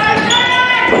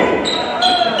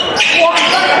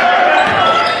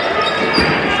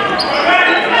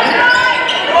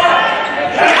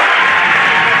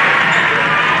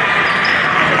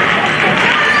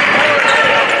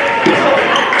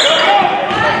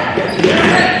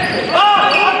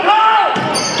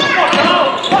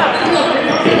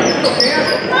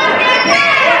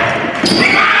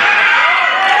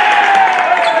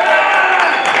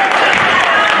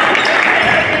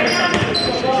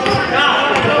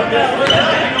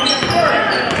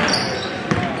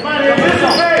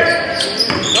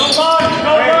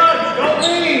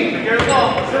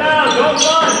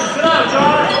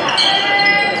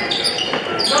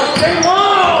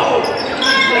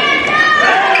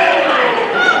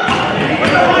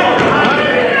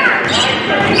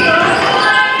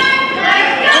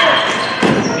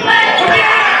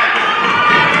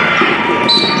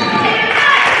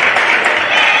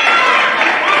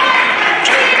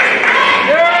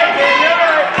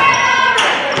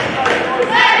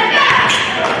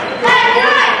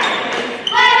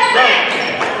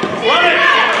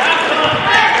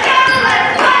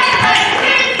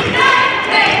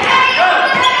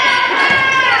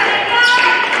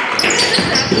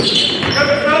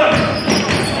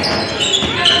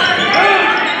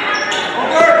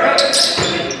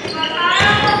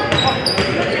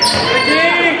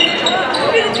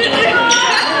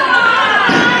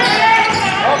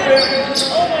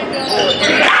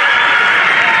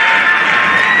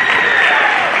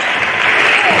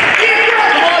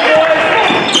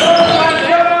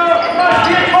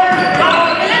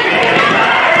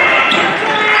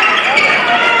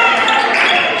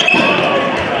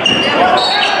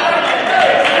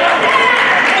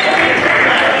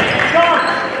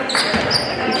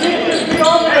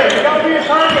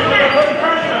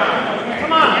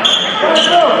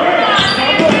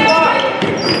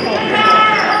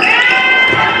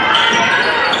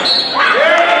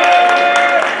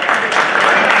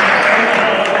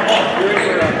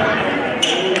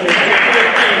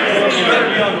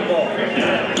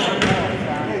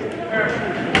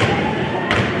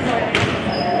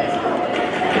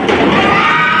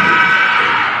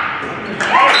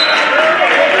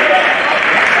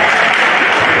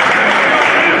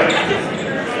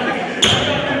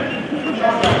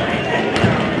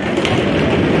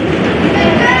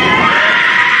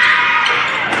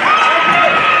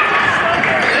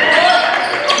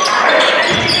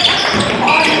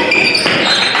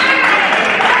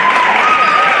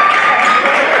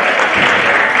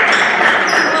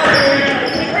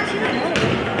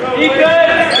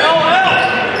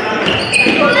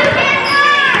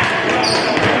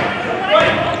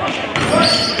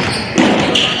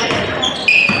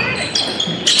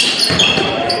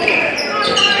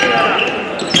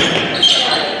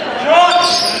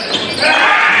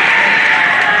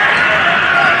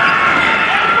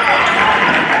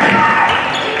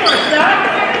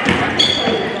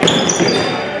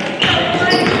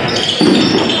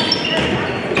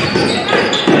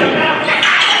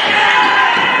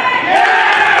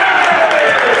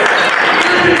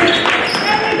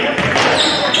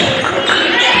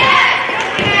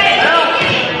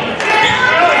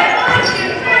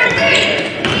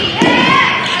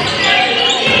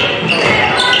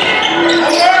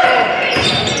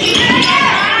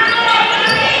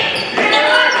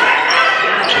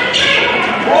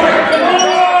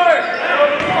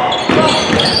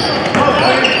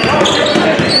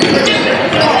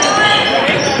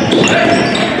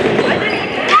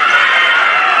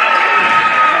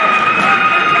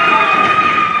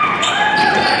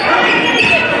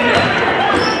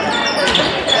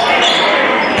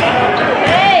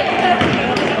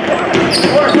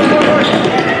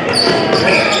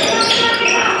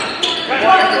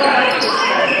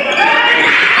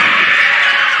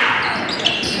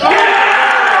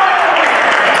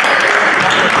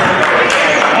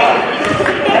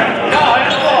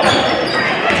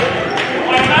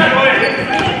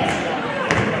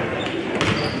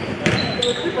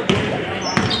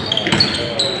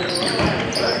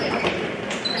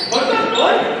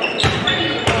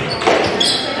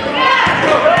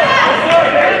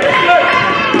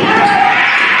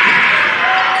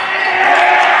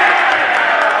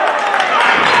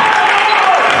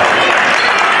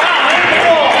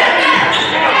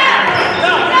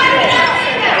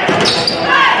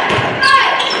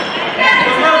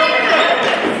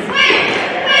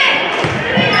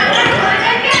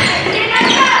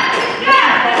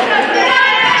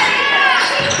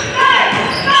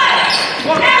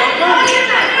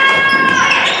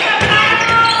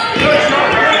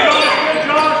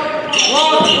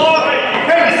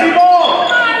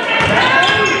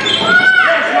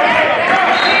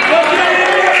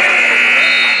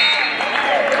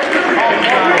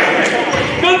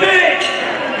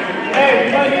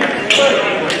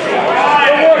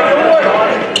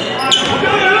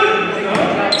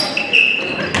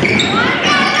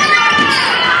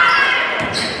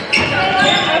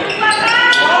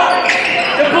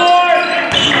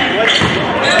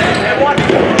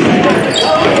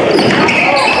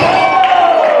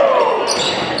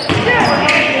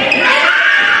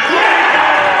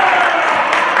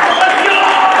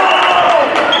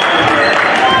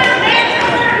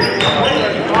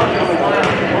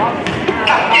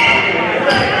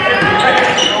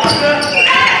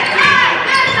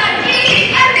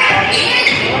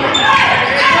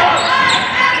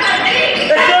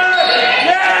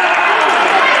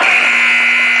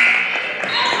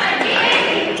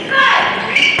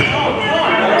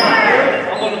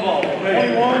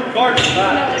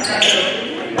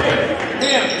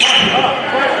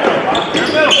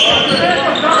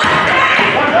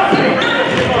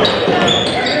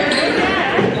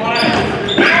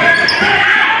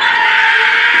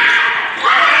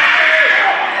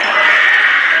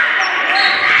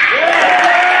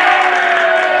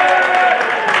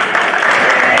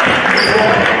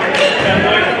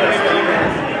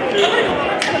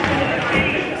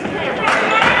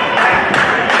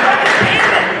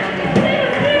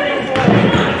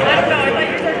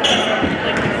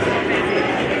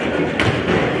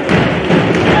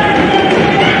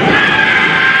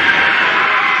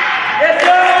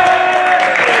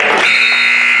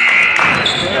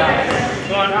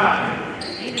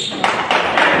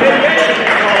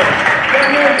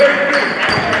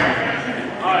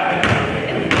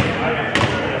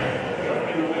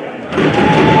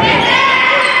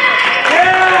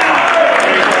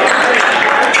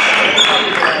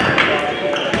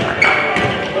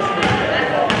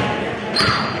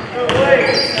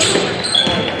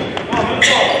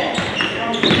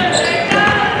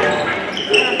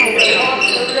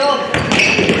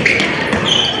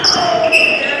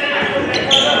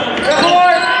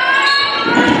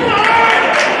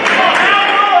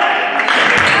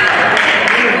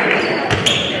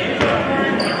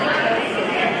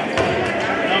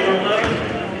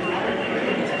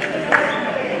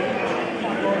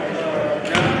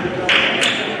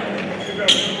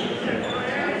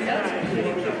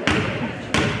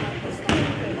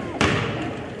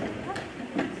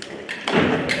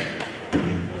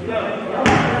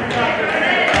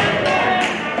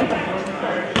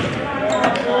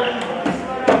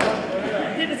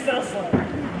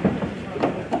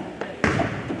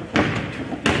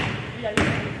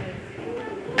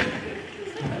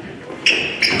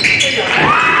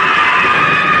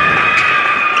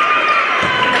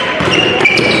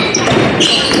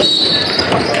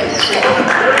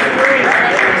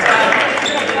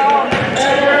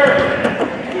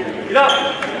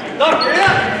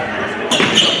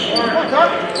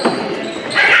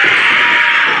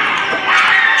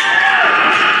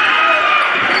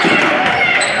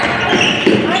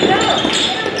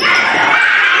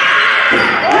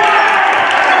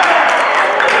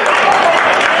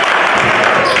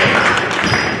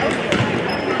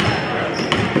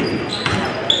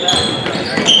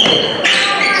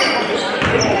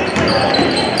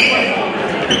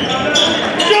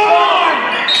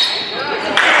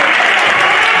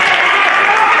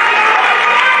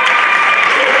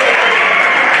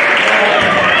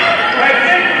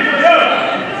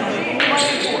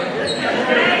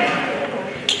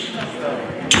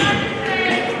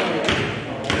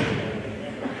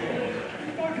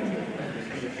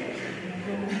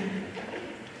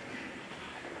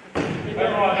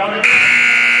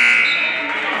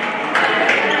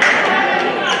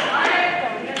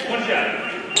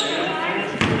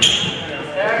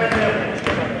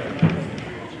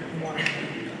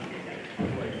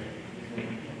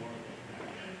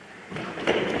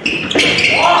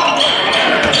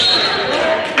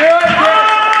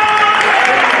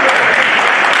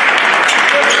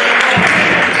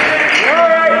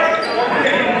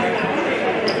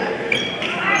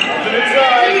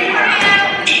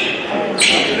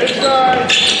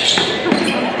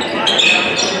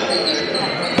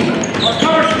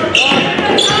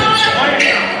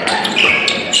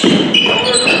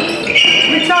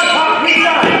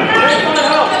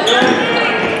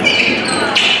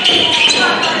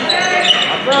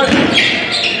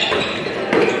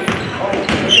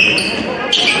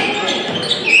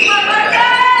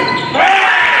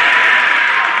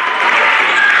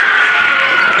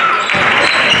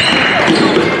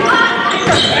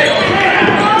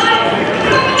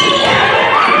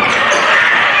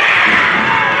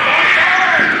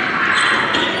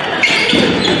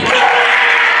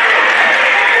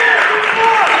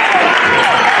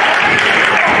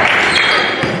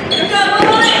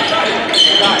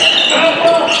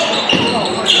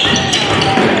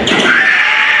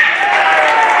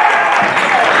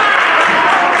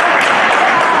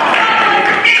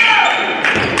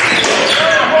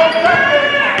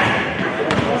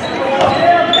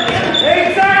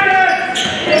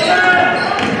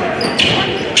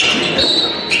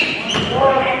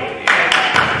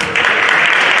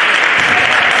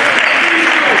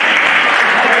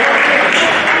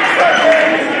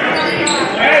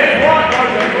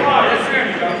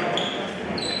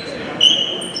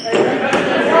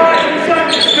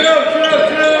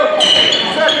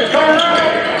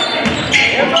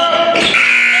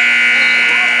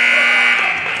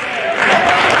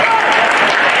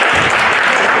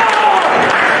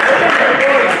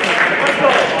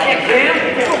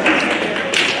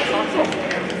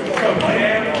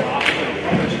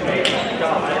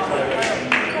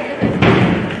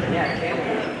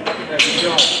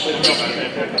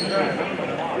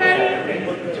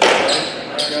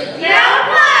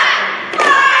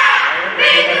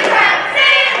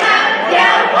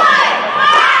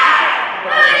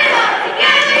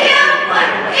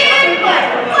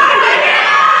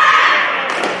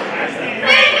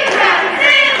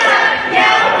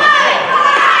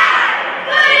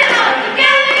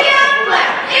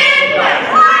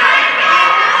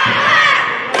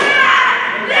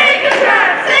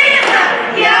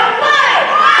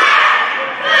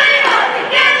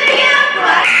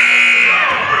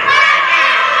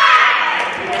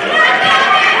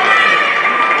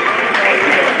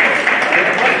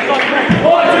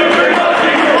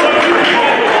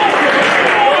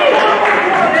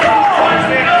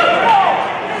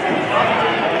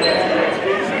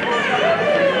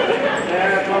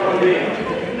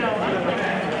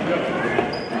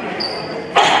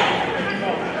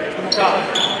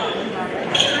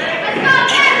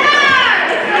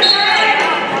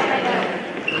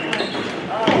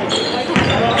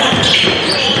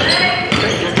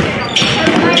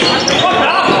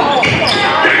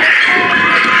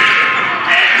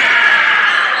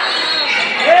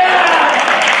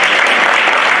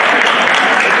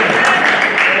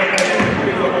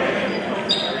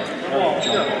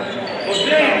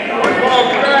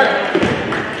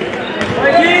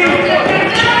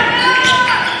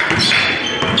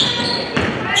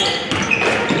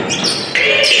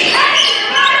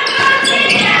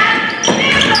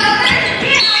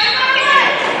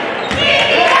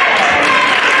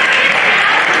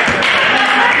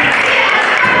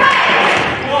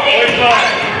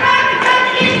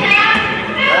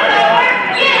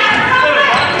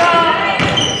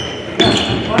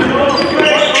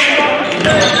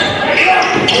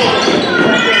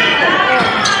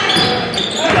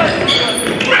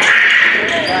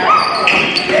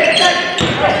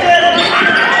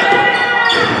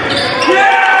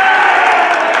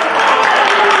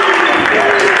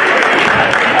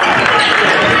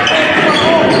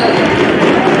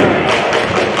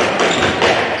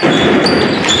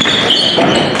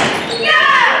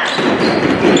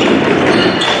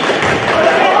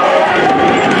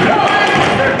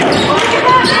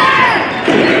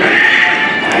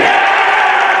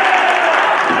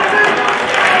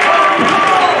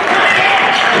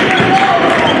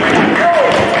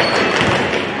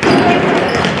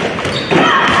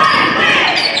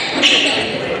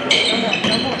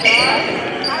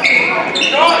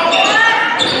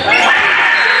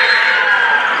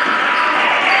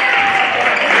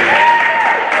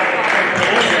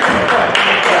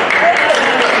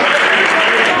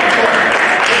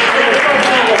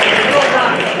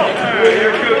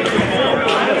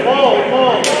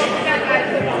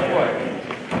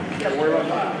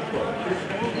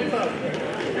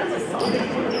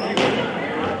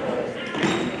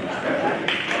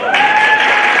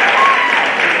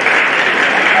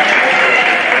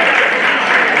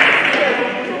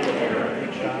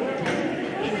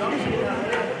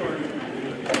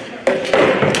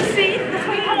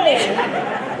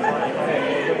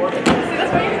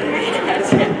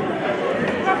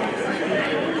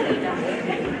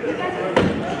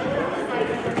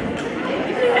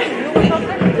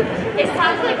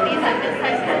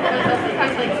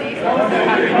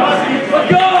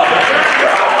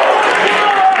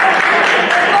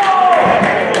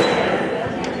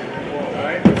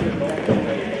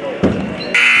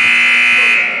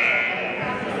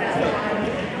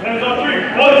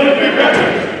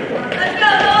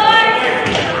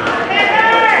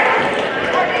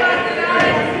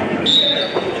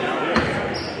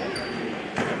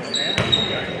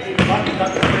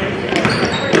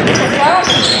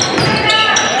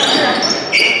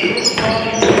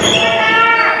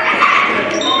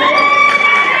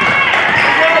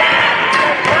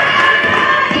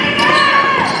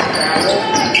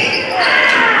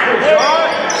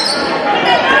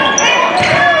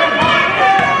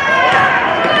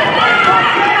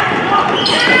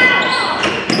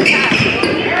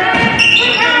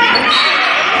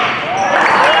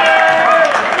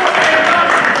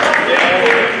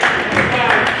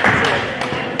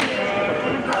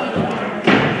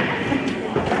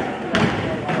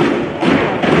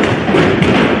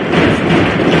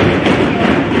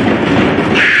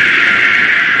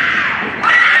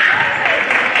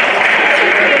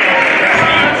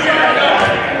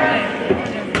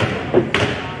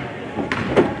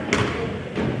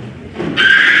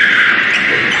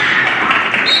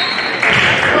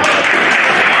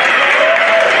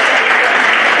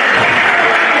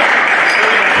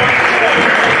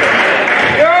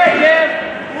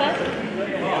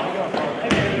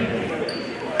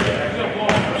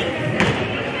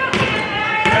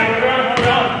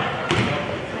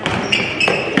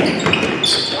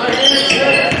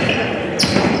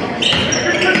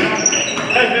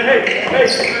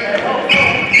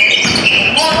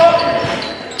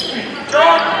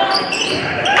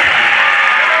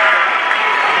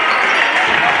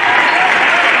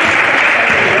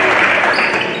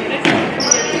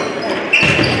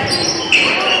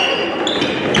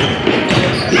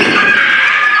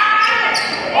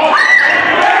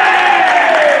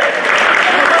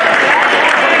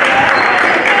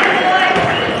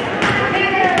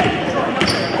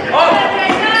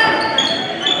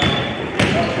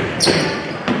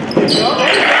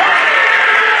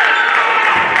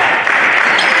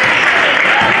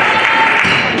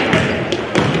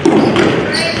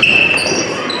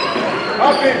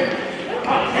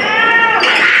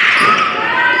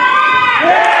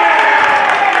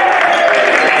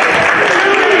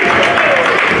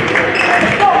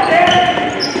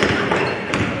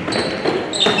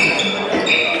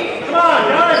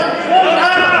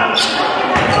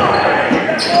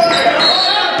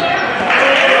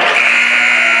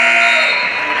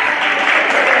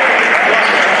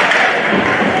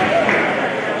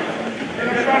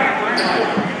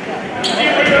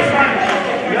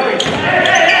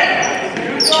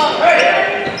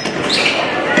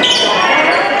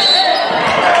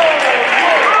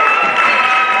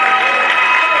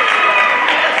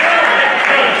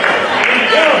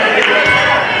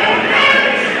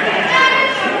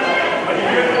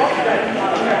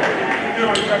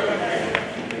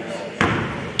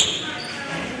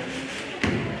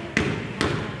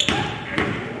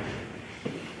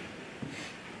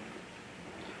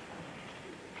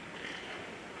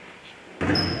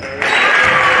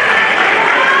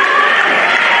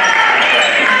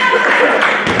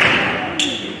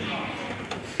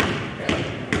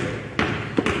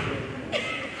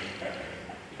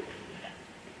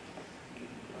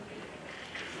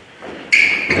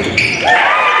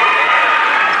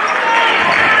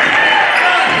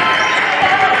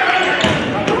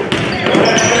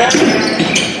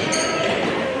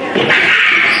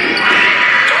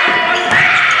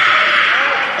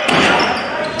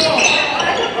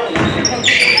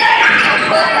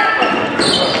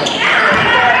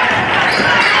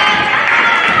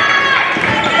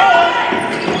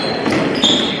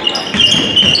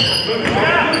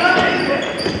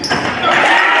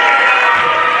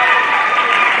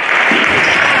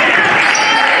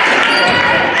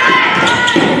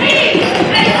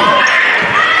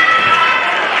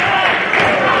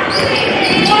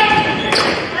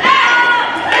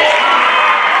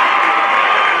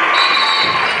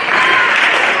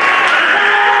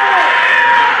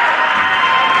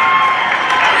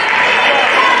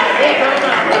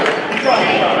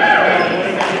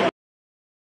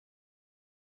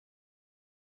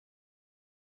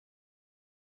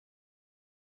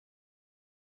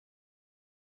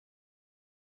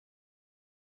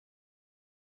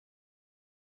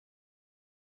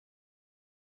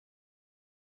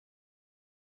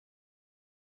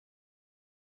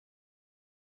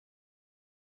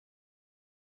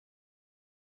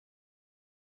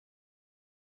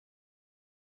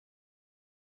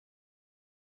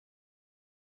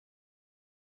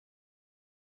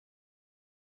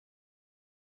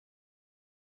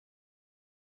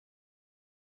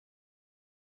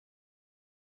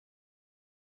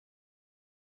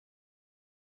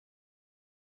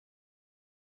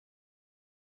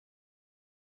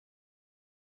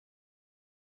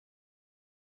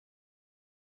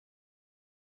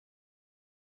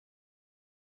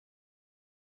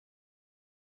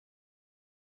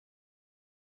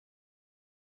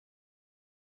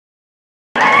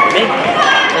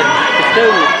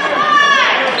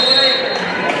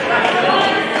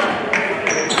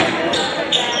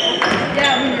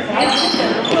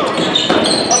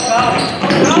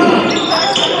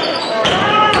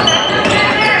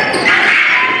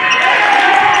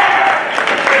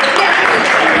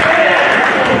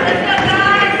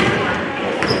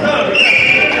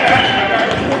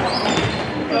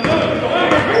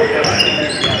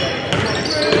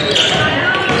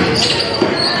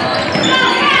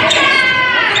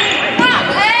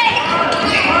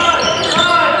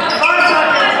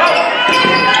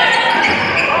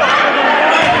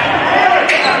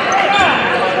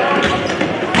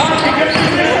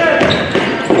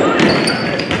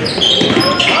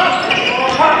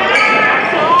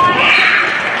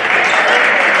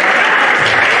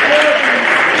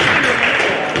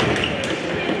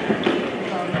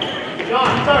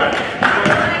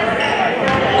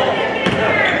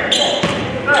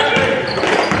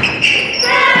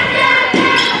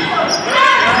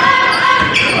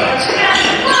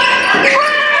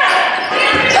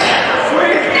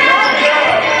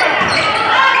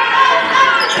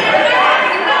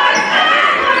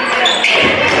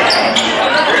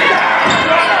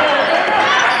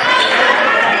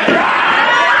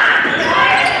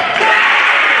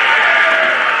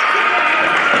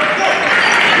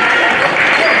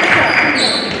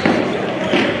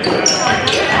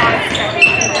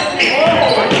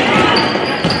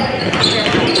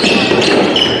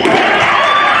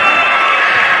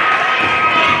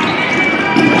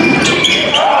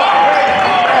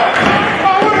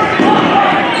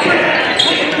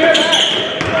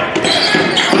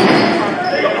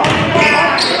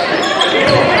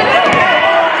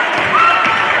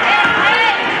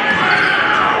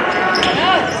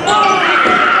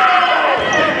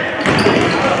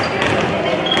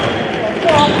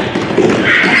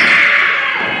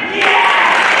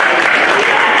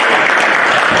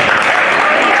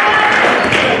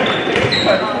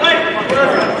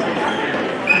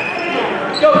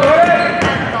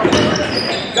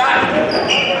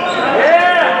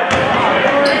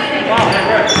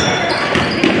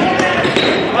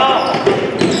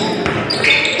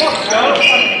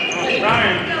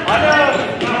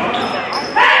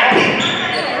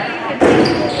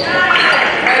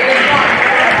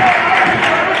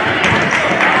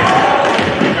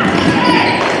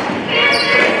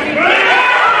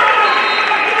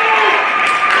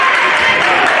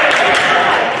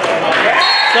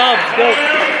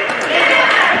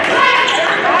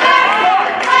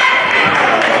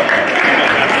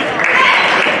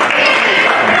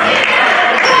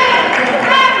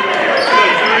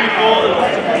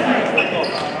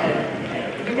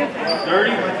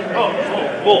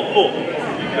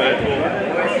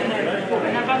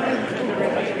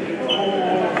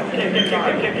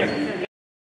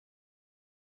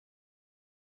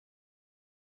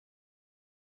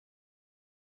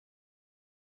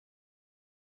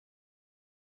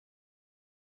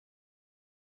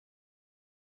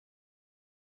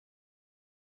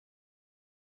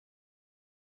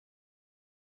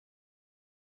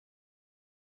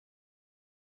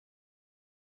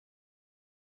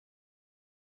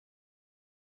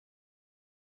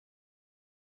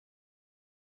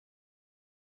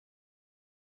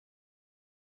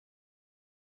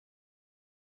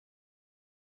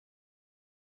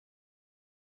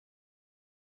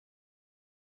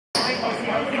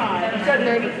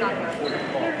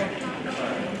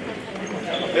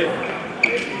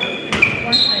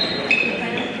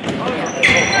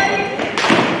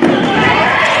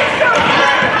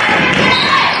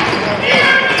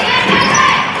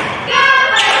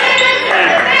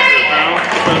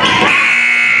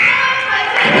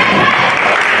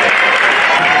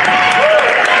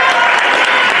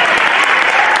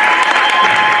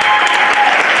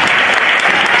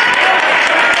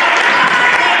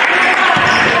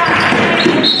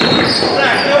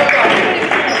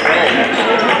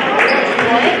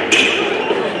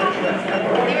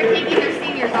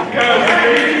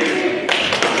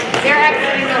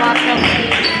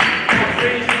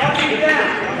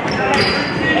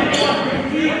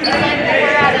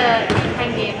 We're at a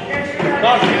 10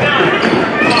 game.